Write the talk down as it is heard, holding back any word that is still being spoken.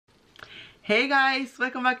Hey guys,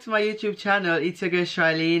 welcome back to my YouTube channel. It's your girl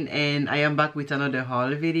Charlene and I am back with another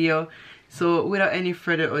haul video. So without any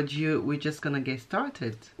further ado, we're just gonna get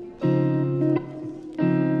started.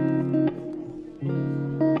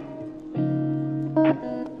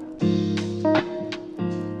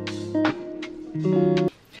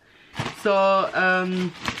 So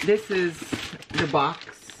this is the box.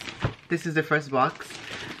 This is the first box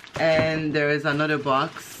and there is another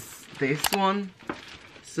box, this one.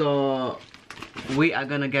 So we are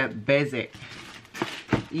gonna get busy.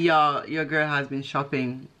 Your girl has been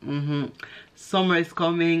shopping. Summer is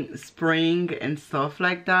coming, spring and stuff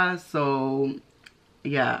like that. So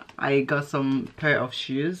yeah, I got some pair of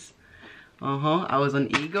shoes. I was on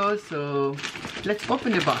Ego, so let's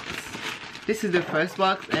open the box. This is the first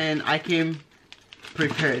box and I came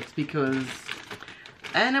prepared because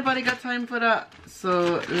anybody got time for that.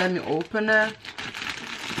 So let me open it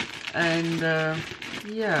and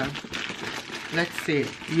yeah, let's see.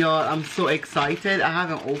 Y'all, I'm so excited. I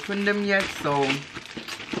haven't opened them yet, so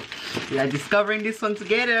we are discovering this one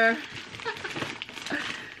together.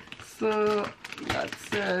 So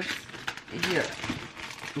that's it here.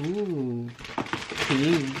 Ooh,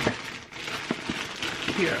 pink.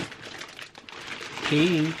 Here,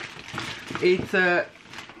 pink. It's a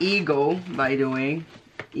Ego, by the way.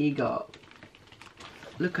 Ego.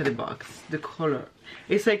 Look at the box, the color.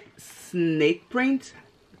 It's like snake print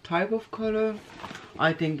type of color.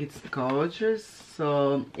 I think it's gorgeous.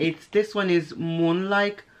 So this one is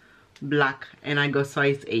Moonlight black and I got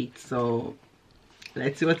size 8. So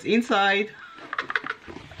let's see what's inside.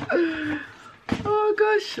 Oh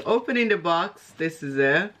gosh, opening the box. This is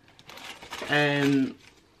it, and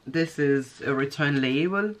this is a return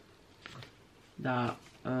label that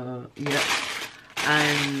yeah,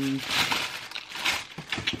 and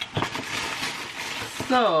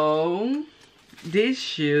so these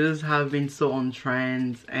shoes have been so on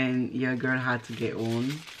trend and your girl had to get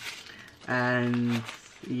one. And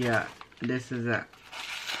yeah, this is it.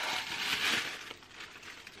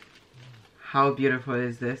 How beautiful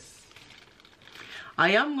is this?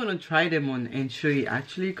 I am gonna try them on and show you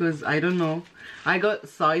actually, because I don't know. I got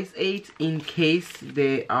size 8 in case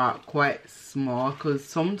they are quite small, because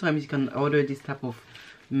sometimes you can order this type of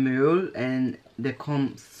mule and they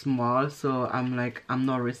come small, so I'm like, I'm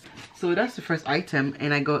not risking. So that's the first item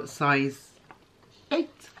and I got size 8.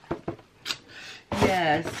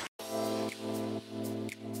 Yes.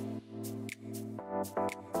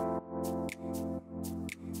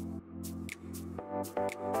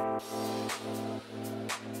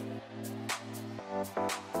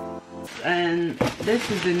 And this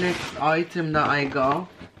is the next item that I got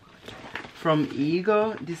from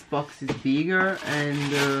Ego. This box is bigger,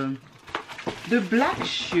 and the black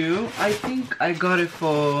shoe, I think I got it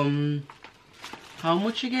for how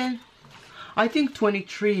much again? I think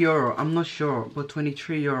 23 euro. I'm not sure, but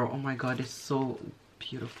 23 euro. Oh my god, it's so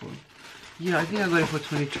beautiful. Yeah, I think I got it for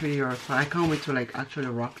 23 euro. So I can't wait to like actually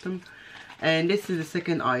rock them. And this is the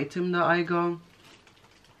second item that I got.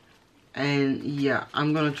 And yeah,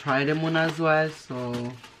 I'm gonna try them on as well,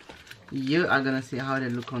 so you are gonna see how they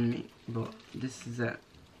look on me. But this is a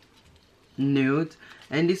nude,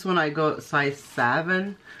 and this one I got size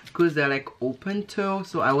 7 because they're like open toe,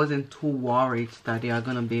 so I wasn't too worried that they are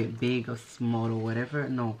gonna be big or small or whatever.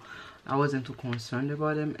 No, I wasn't too concerned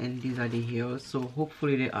about them. And these are the heels, so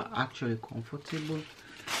hopefully they are actually comfortable.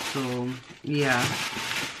 So yeah,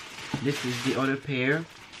 this is the other pair.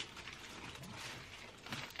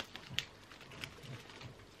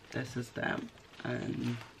 This is them,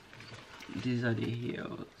 and these are the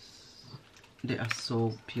heels. They are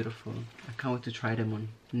so beautiful. I can't wait to try them on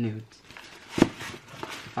nude.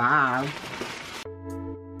 Bye.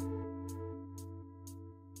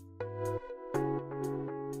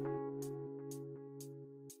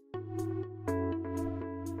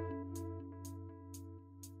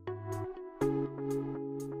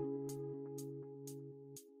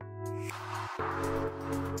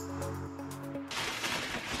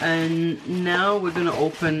 And now we're gonna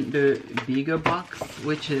open the bigger box,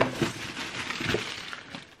 which is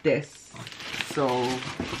this. So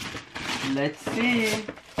let's see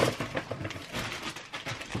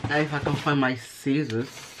if I can find my scissors.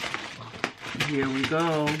 Here we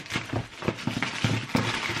go.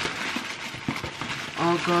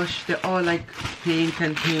 Oh gosh, they're all like pink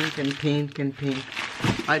and pink and pink and pink.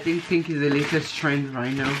 I think pink is the latest trend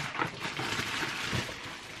right now.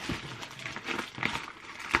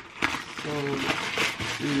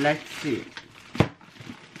 Let's see.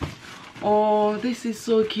 Oh, this is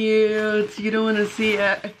so cute. You don't want to see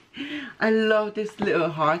it. I love this little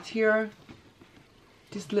heart here.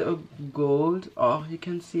 this little gold, oh you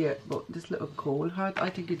can see it, but this little gold heart, I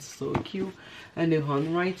think it's so cute. And the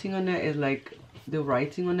handwriting on it is like, the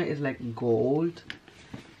writing on it is like gold.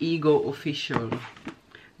 Egoofficial.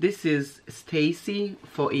 This is Stacy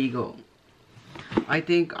for Ego. I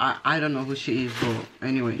think, I don't know who she is, but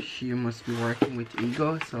anyway, she must be working with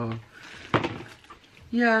Ego. So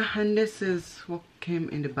yeah, and this is what came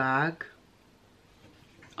in the bag.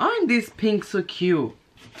 Aren't these pink so cute?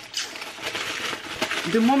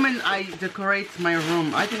 The moment I decorate my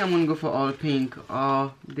room, I think I'm gonna go for all pink.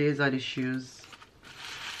 Oh, these are the shoes.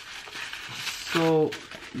 So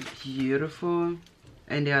beautiful,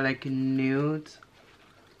 and they are like nude.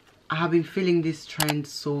 I have been feeling this trend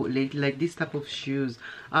so lately, like this type of shoes.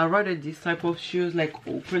 I rather this type of shoes, like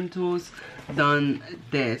open toes, than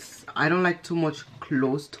this. I don't like too much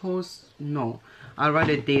closed toes. No, I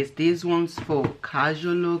rather these ones for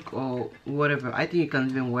casual look or whatever. I think you can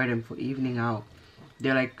even wear them for evening out.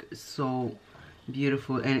 They're like so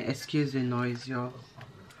beautiful. And excuse the noise, y'all,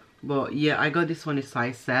 but yeah, I got this one a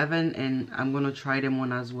size 7, and I'm gonna try them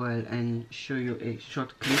on as well and show you a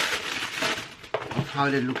short clip of how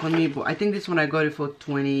they look on me. But I think this one I got it for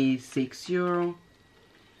 €26,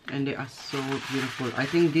 and they are so beautiful. I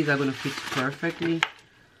think these are gonna fit perfectly.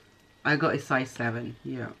 I got a size 7,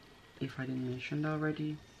 yeah, if I didn't mention that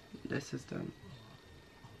already. This is them.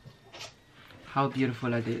 How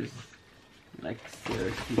beautiful are these? Like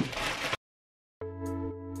seriously.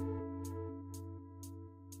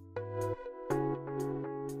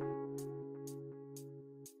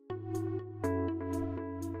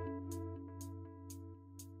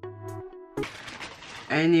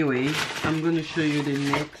 Anyway, I'm gonna show you the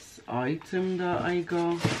next item that I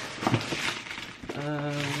got.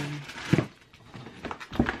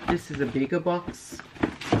 This is a bigger box,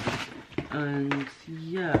 and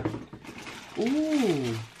yeah.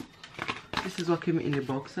 Ooh, this is what came in the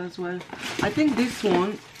box as well. I think this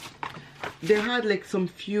one, they had like some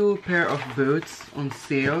few pair of boots on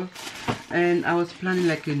sale, and I was planning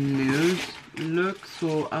like a nude look,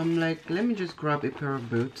 so I'm like, let me just grab a pair of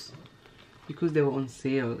boots because they were on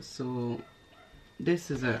sale. So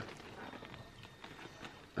this is a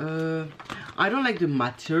I don't like the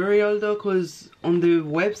material though, because on the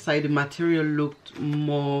website the material looked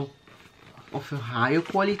more of a higher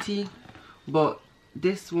quality, but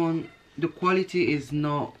this one, the quality is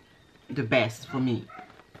not the best for me.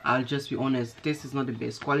 I'll just be honest, this is not the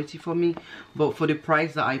best quality for me, but for the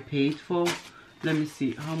price that I paid for, let me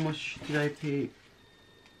see, how much did I pay?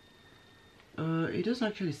 It doesn't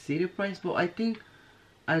actually say the price, but I think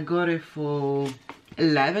I got it for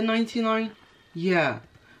 $11.99. Yeah,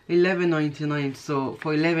 $11.99. So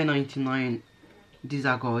for $11.99, these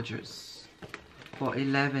are gorgeous. For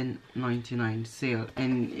 $11.99 sale,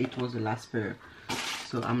 and it was the last pair,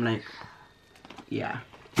 so I'm like, yeah.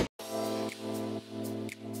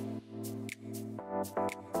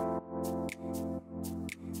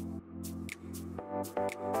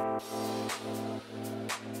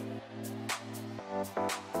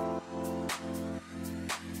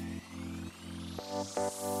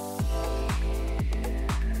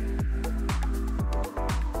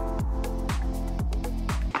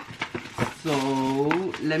 So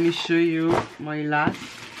let me show you my last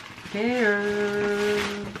pair.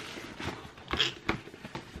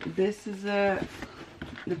 This is the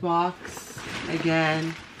box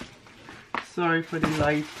again. Sorry for the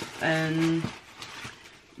light. And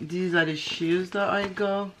these are the shoes that I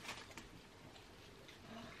got.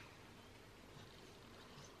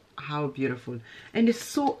 How beautiful. And they're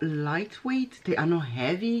so lightweight. They are not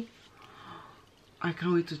heavy. I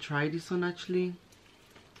can't wait to try this one actually.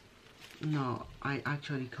 No, I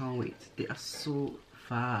actually can't wait. They are so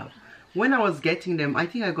fab. When I was getting them, I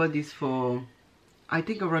think I got this for, I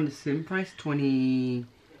think around the same price, maybe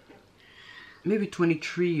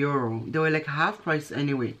 €23. They were like half price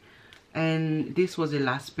anyway. And this was the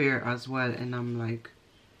last pair as well, and I'm like,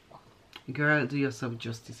 girl, do yourself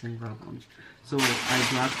justice and grab one. So I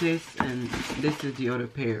grabbed this, and this is the other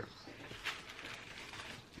pair.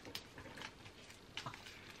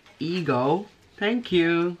 Ego, thank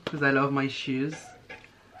you, because I love my shoes.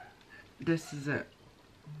 This is it.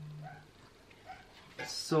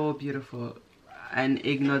 So beautiful. And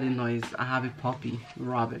ignore the noise, I have a puppy,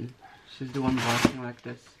 Robin. She's the one barking like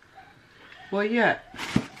this. Well, yeah.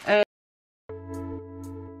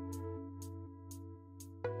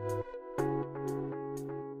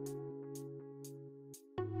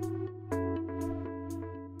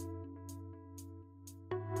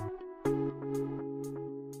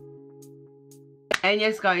 And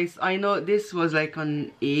yes guys, I know this was like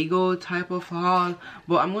an Ego type of haul,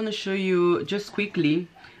 but I'm gonna show you just quickly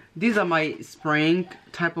these are my spring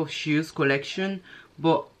type of shoes collection,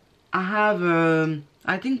 but I have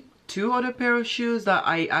I think two or three other pair of shoes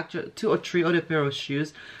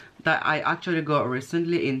that I actually got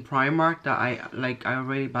recently in Primark that I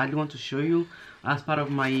really badly want to show you as part of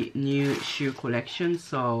my new shoe collection.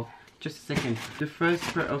 So just a second. The first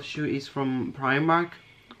pair of shoe is from Primark.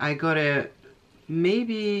 I got it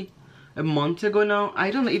maybe a month ago now.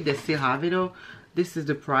 I don't know if they still have it though. This is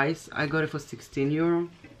the price. I got it for 16 euro.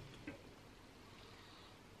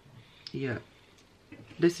 Yeah,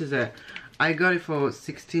 this is it. I got it for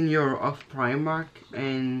 16 euro off Primark,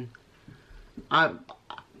 and I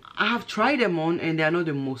have tried them on, and they are not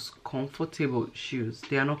the most comfortable shoes.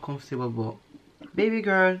 They are not comfortable, but baby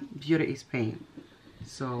girl, beauty is pain.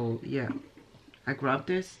 So yeah, I grabbed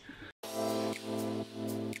this.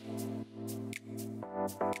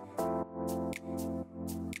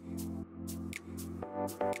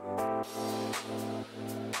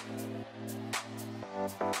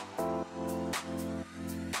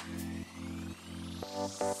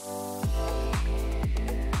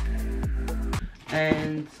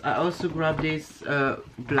 And I also grabbed this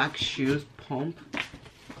black shoes pump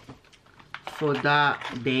for that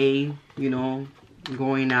day, you know,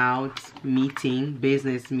 going out,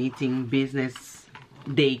 business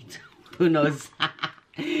date, who knows.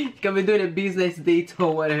 Can be doing a business date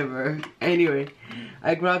or whatever. Anyway,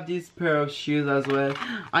 I grabbed this pair of shoes as well.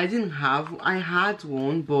 I had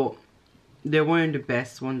one, but they weren't the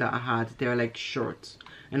best one that I had. They were like short,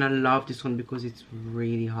 and I love this one because it's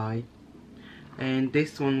really high. And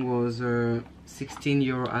this one was 16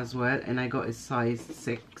 euro as well, and I got a size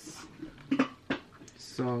 6.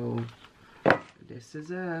 So this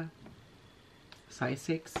is a size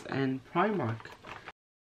 6 and Primark.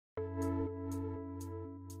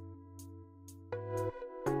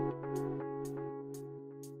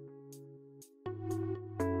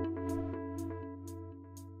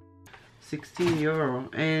 €16.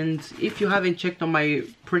 And if you haven't checked on my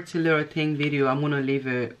Pretty Little Thing video, I'm gonna leave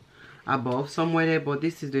it above somewhere there. But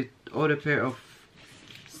this is the other pair of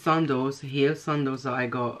sandals, heel sandals, that I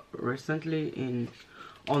got recently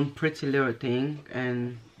on Pretty Little Thing,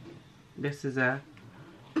 and this is it.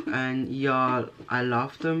 And y'all, I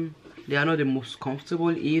love them. They are not the most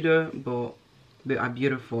comfortable either, but they are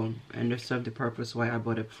beautiful and they serve the purpose why I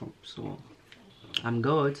bought it from. So I'm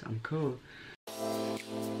good, I'm cool.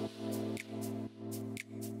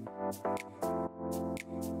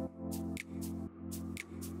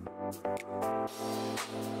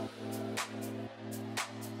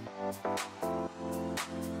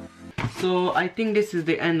 So I think this is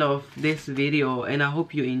the end of this video, and I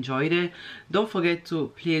hope you enjoyed it. Don't forget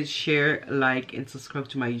to please share, like, and subscribe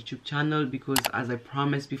to my YouTube channel, because as I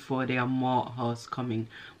promised before, there are more hauls coming,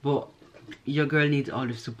 but your girl needs all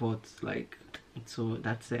the support, like, so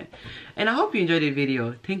that's it. And I hope you enjoyed the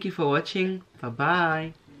video. Thank you for watching. Bye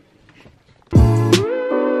bye.